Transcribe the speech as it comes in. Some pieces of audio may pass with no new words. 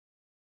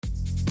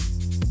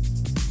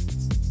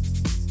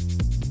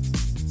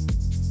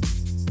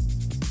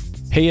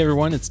Hey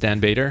everyone, it's Dan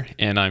Bader,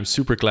 and I'm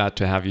super glad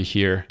to have you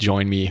here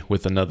join me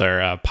with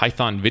another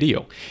Python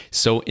video.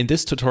 So in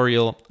this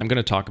tutorial, I'm going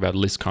to talk about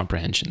list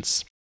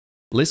comprehensions.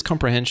 List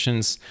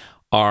comprehensions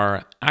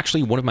are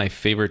actually one of my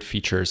favorite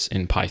features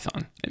in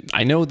Python.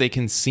 I know they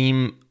can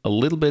seem a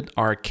little bit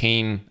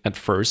arcane at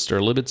first or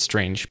a little bit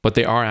strange, but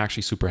they are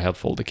actually super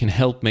helpful. They can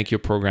help make your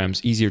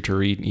programs easier to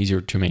read and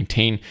easier to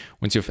maintain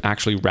once you've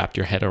actually wrapped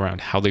your head around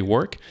how they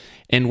work.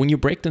 And when you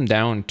break them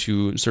down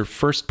to sort of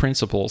first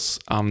principles,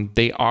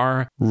 they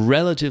are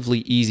relatively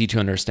easy to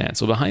understand.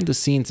 So behind the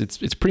scenes, it's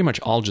pretty much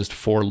all just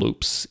for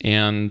loops.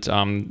 And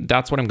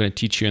that's what I'm going to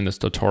teach you in this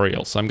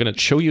tutorial. So I'm going to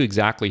show you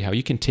exactly how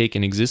you can take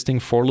an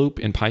existing for loop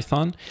in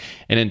Python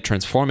and then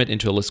transform it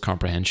into a list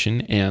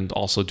comprehension and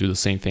also do the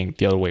same thing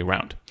the other way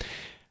around.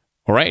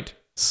 All right,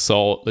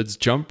 so let's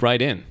jump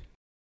right in.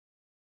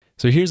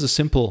 So here's a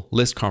simple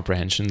list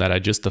comprehension that I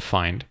just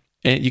defined.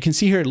 And you can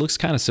see here, it looks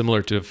kind of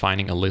similar to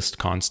defining a list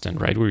constant,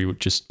 right? Where you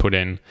would just put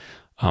in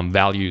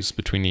values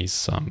between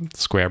these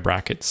square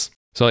brackets.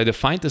 So I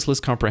defined this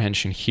list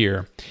comprehension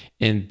here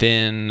and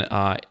then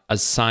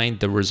assigned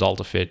the result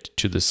of it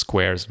to the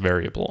squares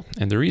variable.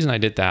 And the reason I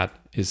did that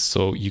is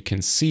so you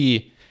can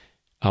see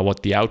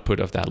what the output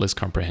of that list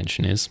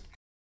comprehension is.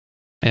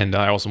 And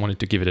I also wanted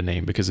to give it a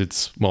name because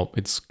it's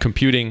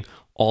computing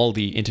all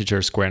the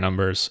integer square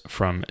numbers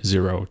from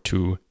 0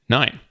 to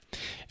 9.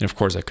 And of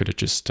course, I could have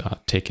just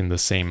taken the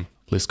same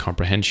list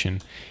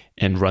comprehension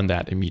and run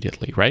that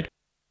immediately, right?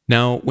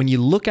 Now, when you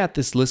look at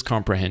this list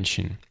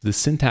comprehension, the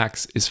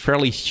syntax is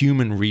fairly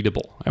human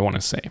readable, I want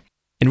to say.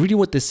 And really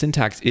what this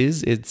syntax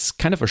is, it's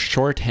kind of a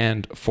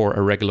shorthand for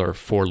a regular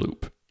for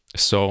loop.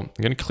 So I'm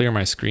going to clear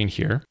my screen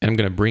here and I'm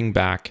going to bring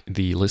back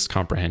the list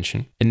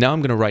comprehension. And now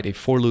I'm going to write a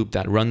for loop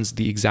that runs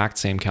the exact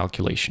same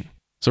calculation.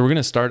 So we're going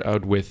to start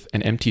out with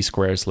an empty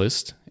squares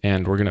list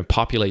and we're going to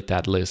populate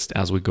that list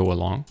as we go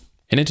along.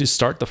 And then to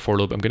start the for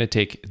loop, I'm going to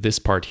take this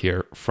part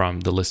here from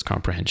the list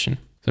comprehension.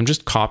 So I'm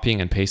just copying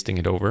and pasting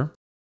it over.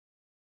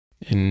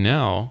 And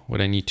now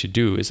what I need to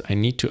do is I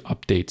need to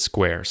update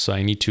squares. So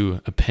I need to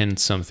append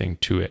something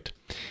to it.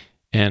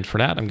 And for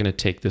that, I'm going to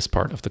take this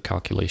part of the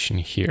calculation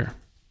here.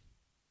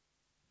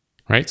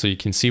 Right, so you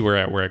can see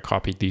where I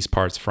copied these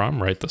parts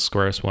from, right? The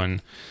squares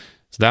one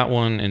is that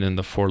one, and then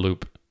the for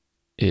loop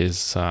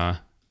is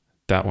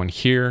that one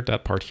here,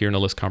 that part here in the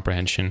list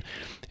comprehension.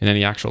 And then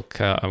the actual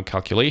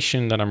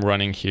calculation that I'm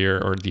running here,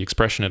 or the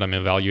expression that I'm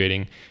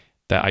evaluating,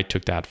 that I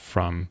took that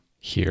from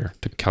here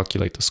to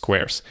calculate the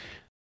squares.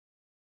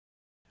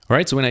 All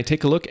right, so when I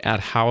take a look at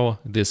how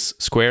this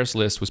squares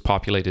list was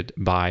populated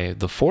by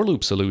the for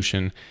loop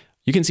solution,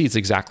 you can see it's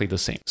exactly the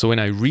same. So when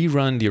I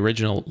rerun the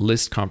original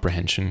list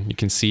comprehension, you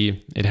can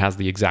see it has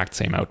the exact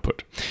same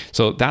output.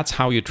 So that's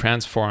how you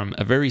transform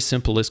a very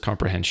simple list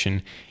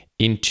comprehension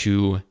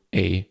into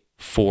a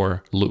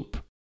for loop.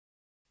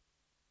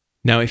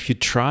 Now, if you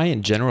try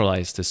and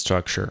generalize this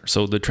structure,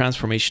 so the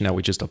transformation that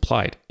we just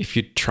applied, if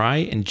you try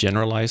and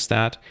generalize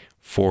that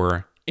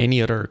for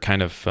any other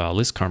kind of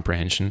list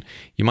comprehension,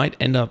 you might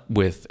end up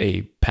with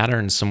a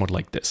pattern somewhat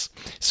like this.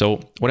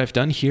 So what I've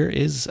done here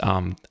is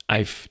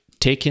I've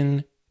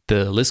taken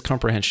the list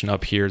comprehension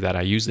up here that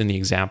I used in the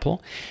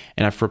example,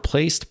 and I've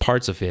replaced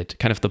parts of it,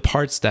 kind of the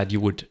parts that you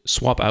would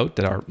swap out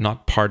that are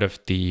not part of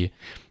the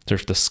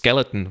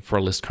skeleton for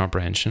a list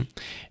comprehension,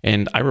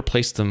 and I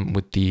replaced them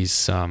with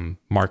these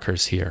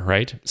markers here,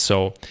 right?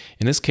 So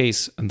in this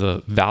case,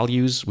 the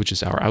values, which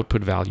is our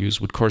output values,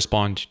 would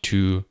correspond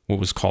to what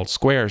was called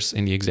squares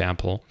in the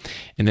example,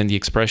 and then the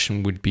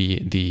expression would be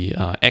the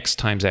x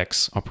times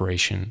x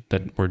operation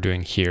that we're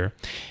doing here.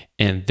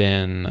 And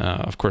then,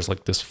 of course,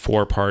 like this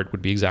for part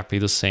would be exactly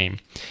the same.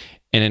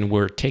 And then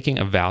we're taking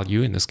a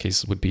value, in this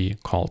case, it would be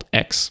called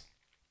x,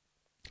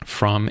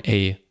 from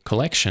a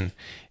collection.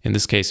 In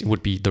this case, it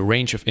would be the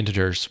range of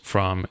integers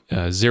from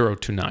 0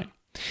 to 9.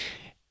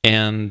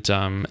 And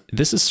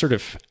this is sort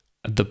of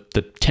the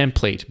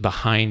template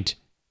behind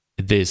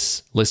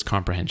this list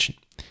comprehension.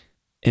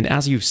 And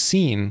as you've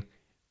seen,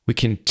 we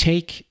can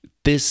take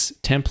this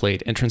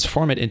template and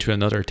transform it into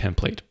another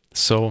template.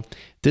 So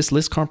this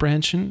list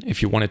comprehension,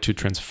 if you wanted to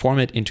transform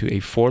it into a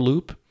for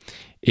loop,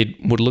 it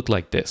would look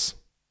like this.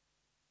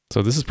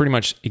 So this is pretty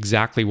much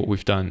exactly what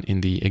we've done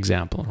in the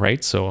example,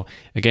 right? So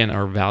again,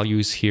 our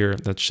values here,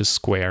 that's just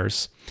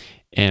squares,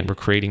 and we're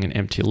creating an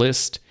empty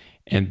list,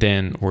 and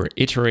then we're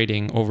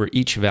iterating over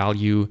each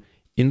value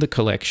in the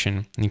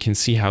collection. And you can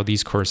see how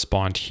these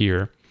correspond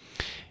here.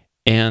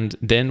 And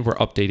then we're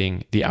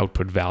updating the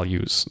output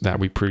values that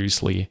we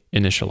previously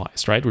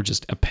initialized, right? We're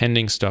just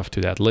appending stuff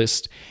to that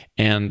list,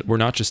 and we're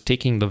not just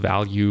taking the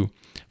value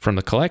from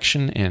the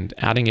collection and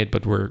adding it,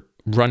 but we're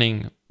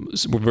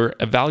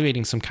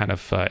evaluating some kind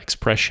of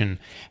expression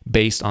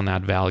based on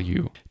that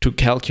value to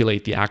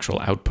calculate the actual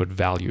output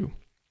value.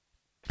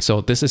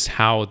 So this is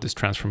how this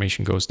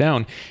transformation goes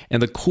down.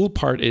 And the cool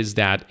part is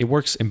that it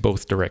works in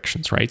both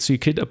directions, right? So you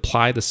could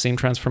apply the same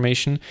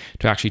transformation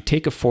to actually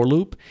take a for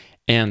loop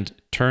and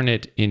turn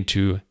it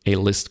into a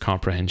list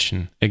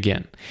comprehension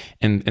again.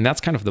 And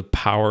that's kind of the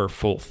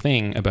powerful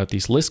thing about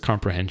these list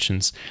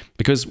comprehensions,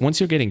 because once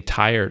you're getting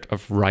tired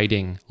of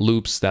writing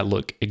loops that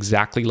look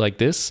exactly like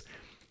this,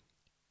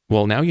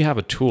 well, now you have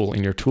a tool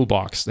in your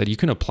toolbox that you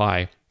can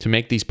apply to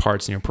make these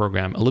parts in your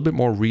program a little bit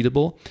more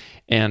readable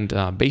and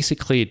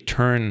basically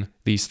turn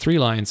these 3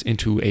 lines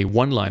into a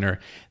one-liner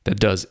that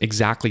does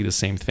exactly the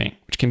same thing,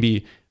 which can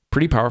be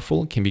pretty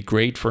powerful, can be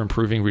great for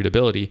improving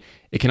readability.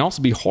 It can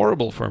also be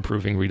horrible for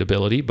improving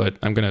readability, but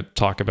I'm going to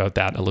talk about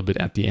that a little bit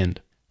at the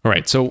end. All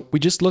right, so we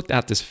just looked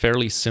at this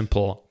fairly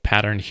simple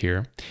pattern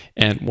here.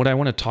 And what I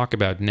want to talk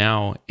about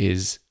now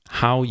is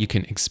how you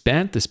can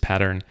expand this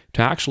pattern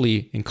to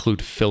actually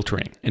include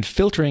filtering. And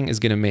filtering is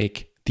going to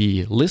make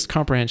the list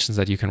comprehensions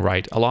that you can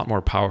write a lot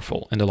more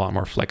powerful and a lot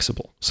more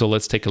flexible. So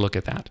let's take a look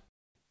at that.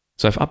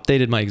 So I've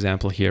updated my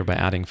example here by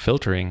adding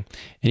filtering,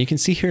 and you can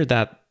see here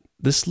that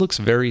this looks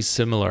very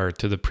similar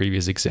to the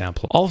previous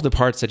example. All of the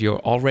parts that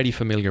you're already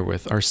familiar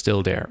with are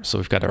still there. So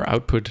we've got our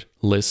output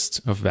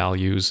list of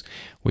values,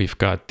 we've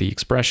got the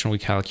expression we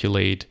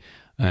calculate,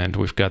 and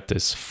we've got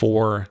this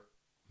for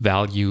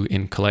value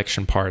in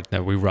collection part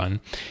that we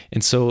run.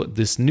 And so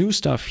this new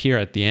stuff here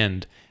at the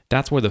end,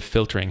 that's where the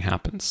filtering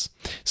happens.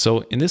 So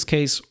in this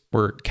case,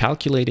 we're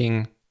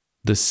calculating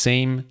the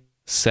same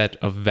set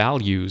of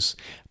values,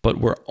 but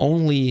we're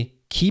only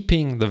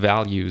keeping the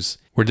values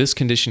where this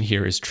condition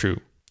here is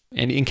true.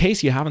 And in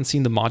case you haven't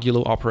seen the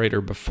modulo operator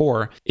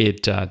before,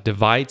 it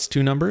divides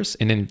 2 numbers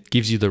and then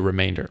gives you the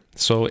remainder.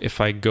 So if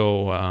I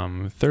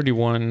go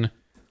 31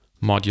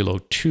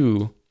 modulo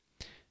 2,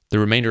 the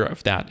remainder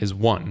of that is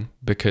 1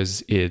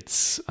 because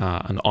it's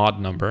an odd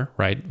number,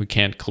 right? We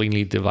can't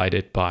cleanly divide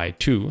it by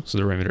 2, so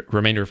the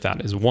remainder of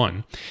that is 1.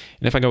 And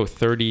if I go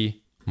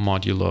 30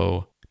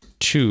 modulo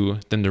 2,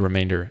 then the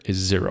remainder is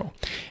 0.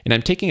 And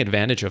I'm taking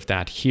advantage of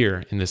that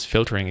here in this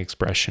filtering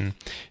expression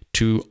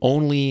to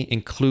only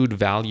include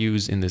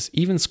values in this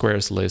even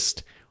squares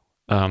list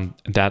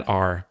that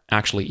are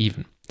actually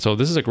even. So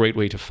this is a great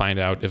way to find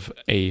out if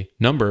a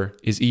number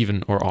is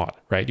even or odd,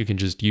 right? You can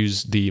just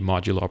use the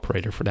modulo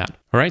operator for that.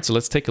 All right, so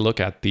let's take a look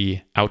at the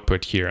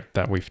output here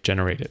that we've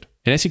generated.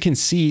 And as you can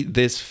see,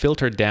 this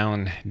filtered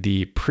down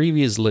the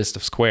previous list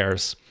of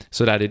squares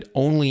so that it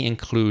only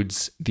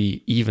includes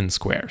the even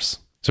squares.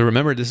 So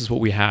remember, this is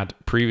what we had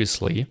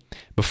previously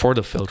before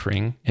the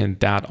filtering, and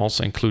that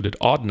also included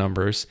odd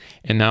numbers.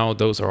 And now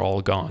those are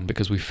all gone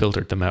because we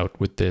filtered them out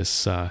with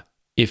this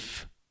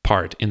if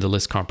part in the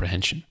list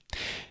comprehension.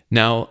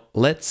 Now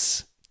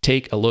let's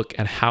take a look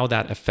at how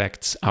that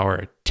affects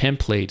our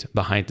template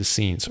behind the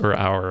scenes, or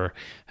our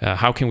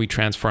how can we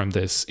transform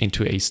this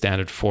into a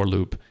standard for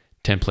loop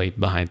template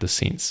behind the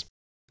scenes.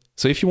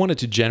 So if you wanted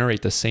to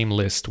generate the same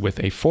list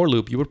with a for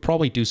loop, you would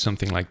probably do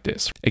something like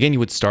this. Again, you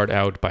would start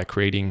out by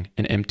creating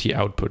an empty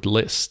output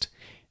list,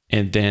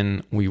 and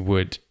then we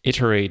would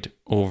iterate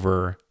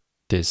over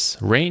this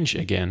range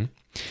again.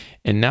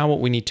 And now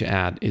what we need to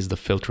add is the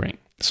filtering.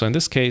 So in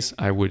this case,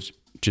 I would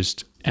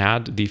just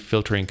add the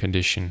filtering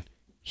condition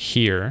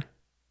here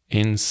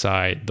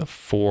inside the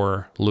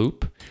for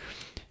loop.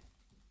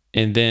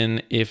 And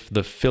then if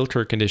the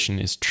filter condition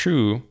is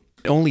true,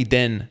 only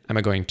then am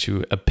I going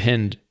to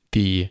append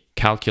the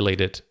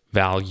calculated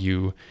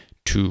value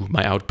to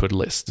my output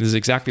list. This is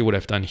exactly what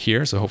I've done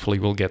here, so hopefully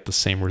we'll get the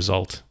same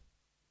result.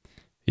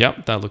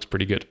 Yep, that looks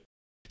pretty good.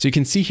 So you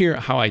can see here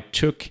how I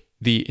took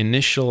the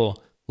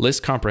initial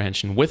list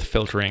comprehension with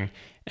filtering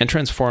and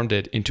transformed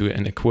it into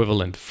an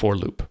equivalent for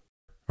loop.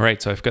 All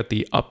right, so I've got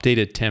the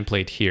updated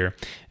template here,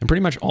 and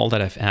pretty much all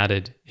that I've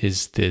added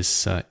is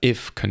this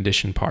if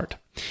condition part.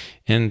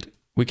 And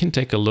we can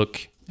take a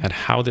look at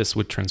how this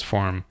would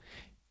transform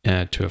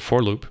to a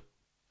for loop.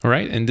 All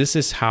right, and this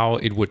is how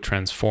it would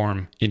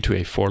transform into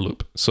a for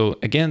loop. So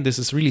again, this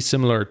is really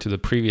similar to the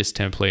previous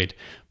template,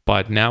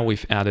 but now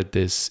we've added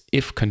this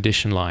if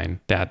condition line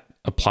that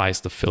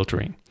applies the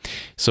filtering.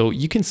 So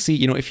you can see,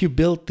 if you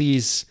build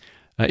these,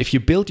 if you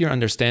build your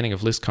understanding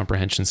of list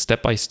comprehension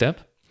step by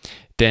step,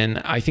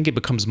 then I think it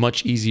becomes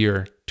much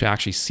easier to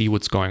actually see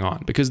what's going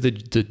on, because the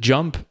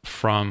jump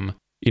from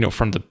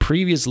the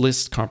previous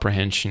list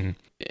comprehension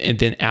and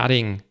then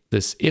adding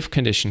this if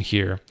condition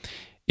here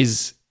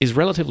is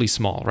relatively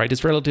small, right?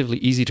 It's relatively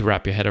easy to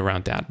wrap your head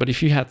around that. But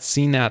if you had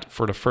seen that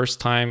for the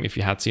first time, if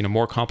you had seen a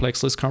more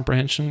complex list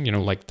comprehension,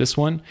 like this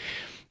one,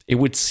 it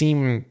would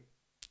seem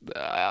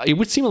a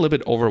little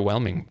bit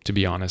overwhelming, to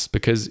be honest,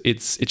 because it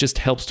just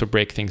helps to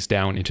break things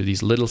down into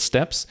these little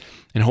steps.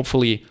 And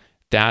hopefully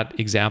that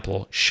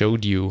example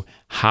showed you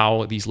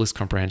how these list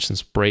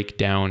comprehensions break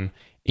down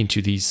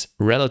into these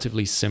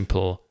relatively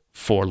simple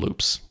for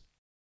loops.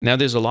 Now,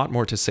 there's a lot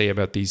more to say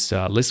about these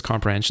list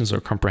comprehensions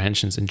or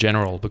comprehensions in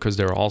general, because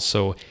there are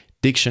also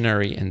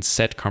dictionary and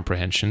set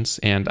comprehensions.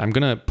 And I'm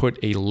going to put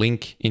a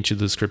link into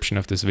the description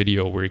of this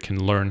video where you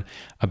can learn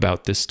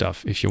about this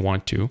stuff if you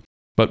want to.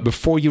 But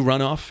before you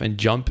run off and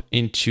jump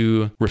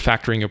into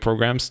refactoring your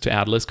programs to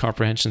add list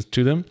comprehensions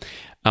to them,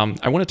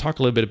 I want to talk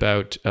a little bit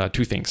about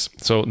two things.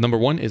 So number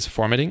one is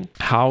formatting.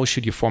 How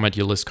should you format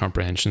your list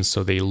comprehensions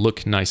so they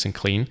look nice and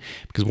clean?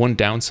 Because one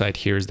downside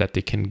here is that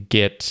they can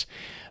get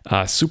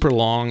super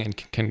long and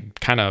can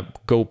kind of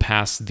go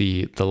past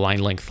the line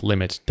length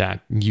limit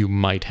that you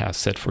might have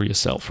set for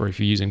yourself. Or if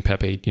you're using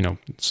PEP8,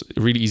 it's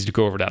really easy to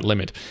go over that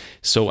limit.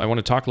 So I want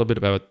to talk a little bit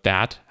about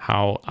that,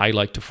 how I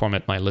like to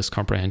format my list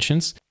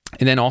comprehensions.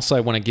 And then also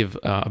I want to give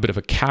a bit of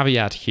a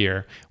caveat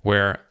here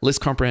where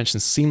list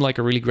comprehensions seem like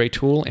a really great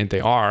tool, and they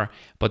are,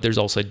 but there's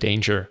also a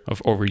danger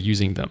of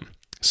overusing them.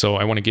 So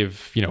I want to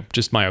give,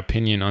 just my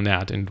opinion on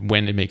that and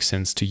when it makes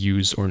sense to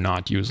use or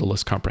not use a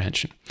list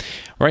comprehension.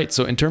 All right,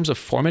 so in terms of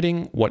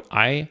formatting, what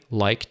I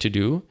like to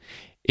do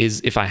is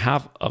if I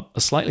have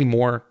a slightly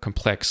more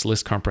complex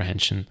list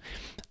comprehension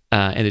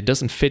and it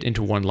doesn't fit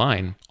into one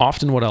line,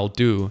 often what I'll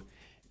do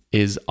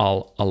is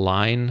I'll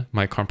align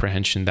my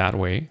comprehension that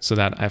way so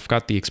that I've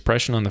got the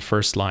expression on the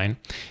first line,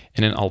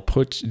 and then I'll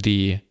put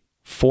the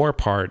for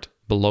part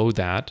below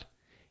that,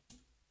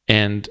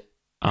 and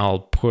I'll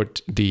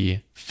put the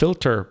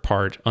filter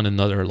part on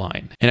another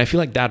line. And I feel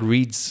like that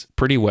reads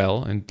pretty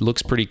well and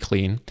looks pretty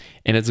clean.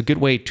 And it's a good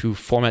way to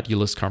format your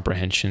list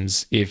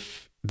comprehensions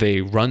if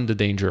they run the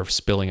danger of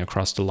spilling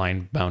across the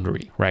line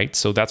boundary, right?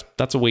 So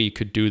that's a way you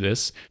could do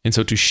this. And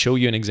so to show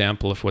you an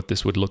example of what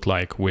this would look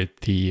like with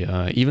the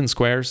even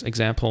squares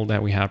example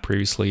that we had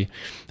previously,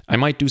 I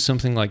might do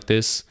something like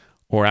this,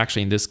 or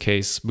actually in this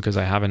case, because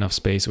I have enough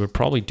space, I would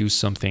probably do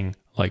something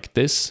like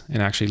this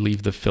and actually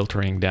leave the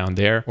filtering down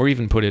there, or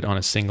even put it on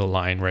a single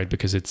line, right?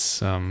 Because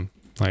it's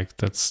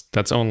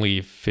that's only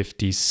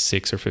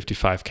 56 or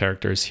 55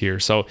 characters here.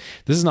 So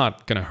this is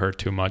not going to hurt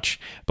too much,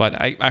 but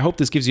I hope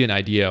this gives you an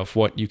idea of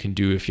what you can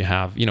do if you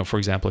have, for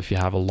example, if you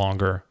have a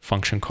longer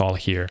function call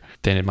here,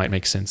 then it might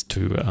make sense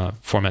to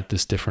format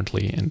this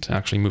differently and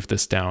actually move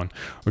this down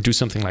or do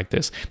something like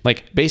this.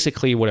 Like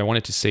basically what I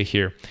wanted to say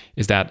here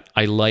is that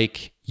I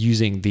like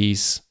using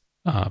these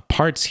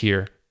parts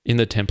here in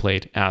the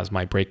template as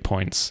my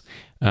breakpoints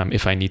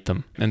if I need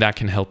them. And that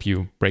can help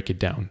you break it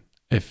down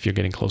if you're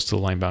getting close to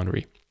the line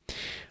boundary.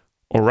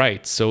 All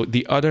right, so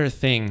the other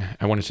thing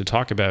I wanted to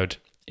talk about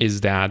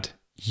is that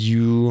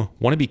you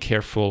want to be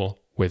careful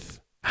with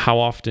how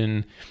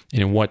often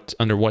and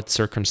under what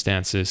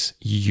circumstances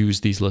you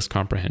use these list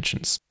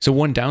comprehensions. So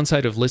one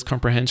downside of list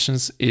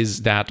comprehensions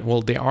is that,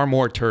 well, they are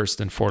more terse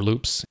than for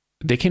loops.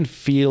 They can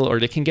feel, or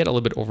they can get a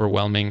little bit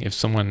overwhelming if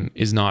someone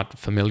is not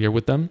familiar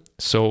with them.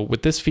 So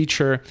with this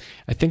feature,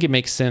 I think it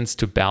makes sense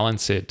to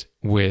balance it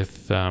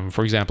with,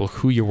 for example,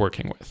 who you're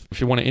working with. If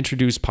you want to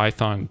introduce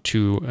Python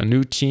to a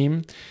new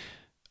team,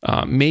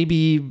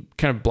 maybe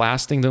kind of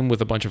blasting them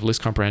with a bunch of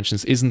list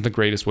comprehensions isn't the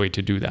greatest way to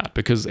do that,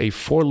 because a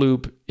for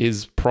loop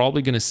is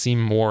probably going to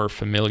seem more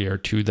familiar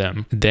to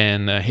them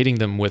than hitting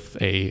them with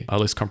a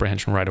list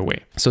comprehension right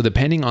away. So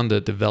depending on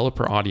the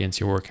developer audience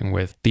you're working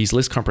with, these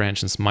list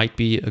comprehensions might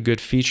be a good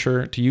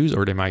feature to use,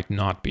 or they might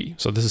not be.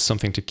 So this is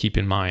something to keep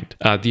in mind.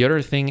 The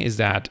other thing is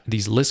that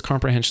these list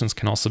comprehensions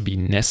can also be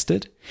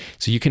nested.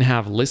 So you can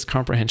have list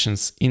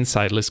comprehensions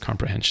inside list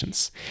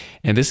comprehensions.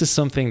 And this is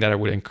something that I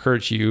would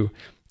encourage you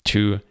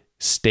to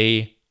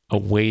stay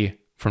away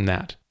from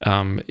that.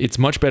 It's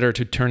much better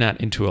to turn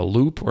that into a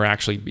loop, or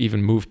actually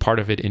even move part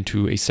of it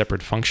into a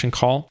separate function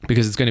call,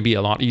 because it's going to be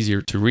a lot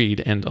easier to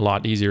read and a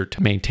lot easier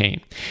to maintain.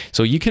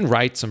 So you can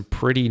write some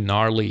pretty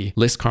gnarly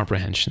list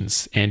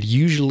comprehensions, and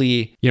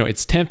usually,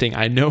 it's tempting.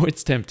 I know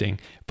it's tempting,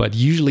 but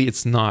usually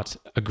it's not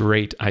a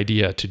great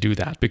idea to do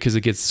that, because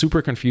it gets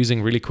super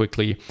confusing really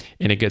quickly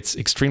and it gets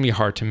extremely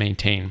hard to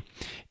maintain.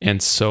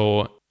 And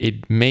so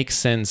it makes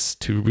sense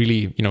to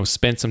really,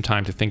 spend some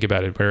time to think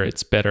about it, where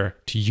it's better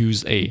to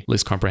use a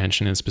list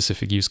comprehension in a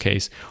specific use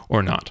case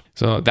or not.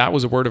 So that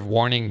was a word of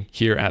warning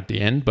here at the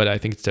end, but I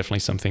think it's definitely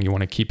something you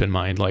want to keep in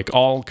mind. Like,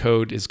 all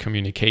code is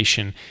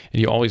communication,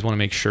 and you always want to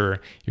make sure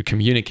you're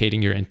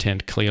communicating your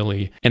intent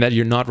clearly, and that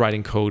you're not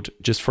writing code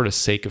just for the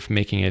sake of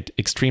making it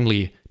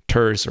extremely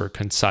terse or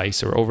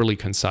concise or overly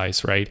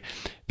concise, right?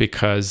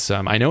 Because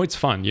I know it's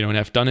fun, and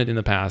I've done it in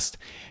the past,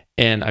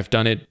 and I've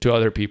done it to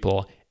other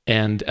people,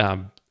 and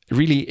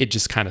really, it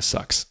just kind of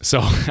sucks. So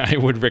I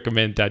would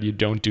recommend that you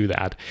don't do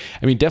that.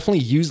 I mean,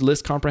 definitely use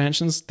list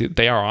comprehensions.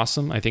 They are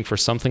awesome. I think for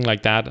something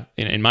like that,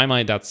 in my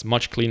mind, that's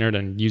much cleaner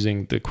than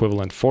using the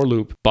equivalent for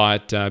loop.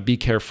 But be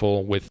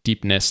careful with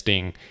deep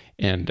nesting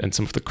and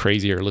some of the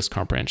crazier list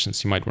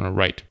comprehensions you might want to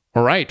write.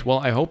 All right, well,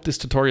 I hope this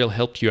tutorial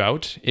helped you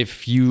out.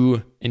 If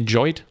you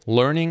enjoyed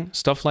learning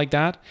stuff like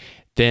that,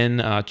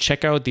 then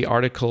check out the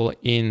article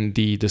in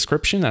the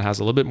description that has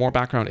a little bit more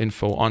background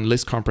info on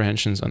list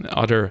comprehensions and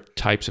other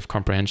types of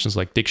comprehensions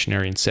like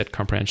dictionary and set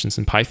comprehensions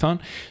in Python.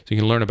 So you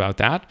can learn about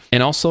that.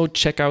 And also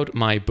check out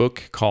my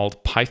book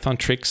called Python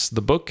Tricks,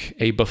 the book,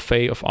 a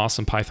buffet of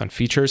awesome Python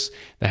features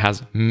that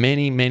has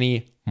many,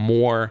 many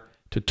more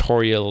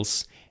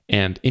tutorials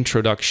and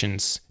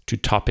introductions to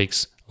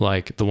topics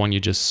like the one you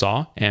just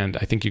saw. And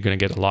I think you're going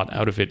to get a lot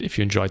out of it if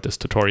you enjoyed this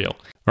tutorial.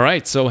 All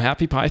right, so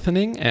happy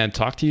Pythoning, and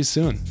talk to you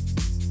soon.